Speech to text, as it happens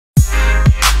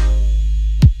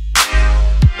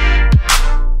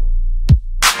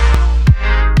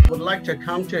like to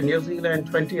come to New Zealand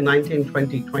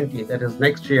 2019-2020, that is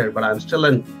next year, but I'm still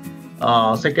in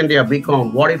second year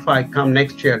BCom. What if I come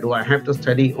next year? Do I have to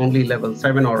study only level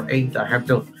 7 or 8? I have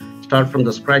to start from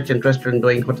the scratch, interested in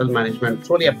doing hotel management.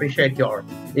 Truly appreciate your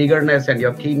eagerness and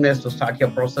your keenness to start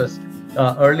your process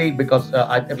early, because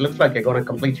it looks like you're going to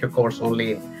complete your course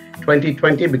only in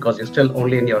 2020 because you're still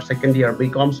only in your second year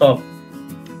BCom. So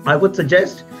I would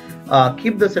suggest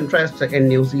keep this interest in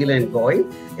New Zealand going.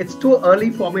 It's too early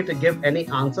for me to give any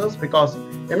answers because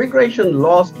immigration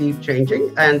laws keep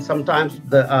changing, and sometimes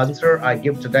the answer I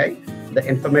give today, the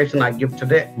information I give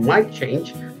today might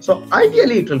change. So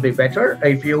ideally, it will be better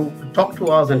if you talk to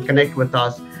us and connect with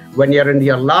us when you're in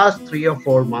your last 3 or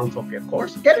 4 months of your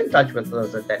course. Get in touch with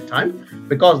us at that time,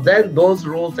 because then those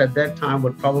rules at that time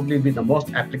would probably be the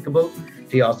most applicable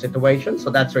to your situation. So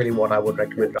that's really what I would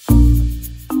recommend.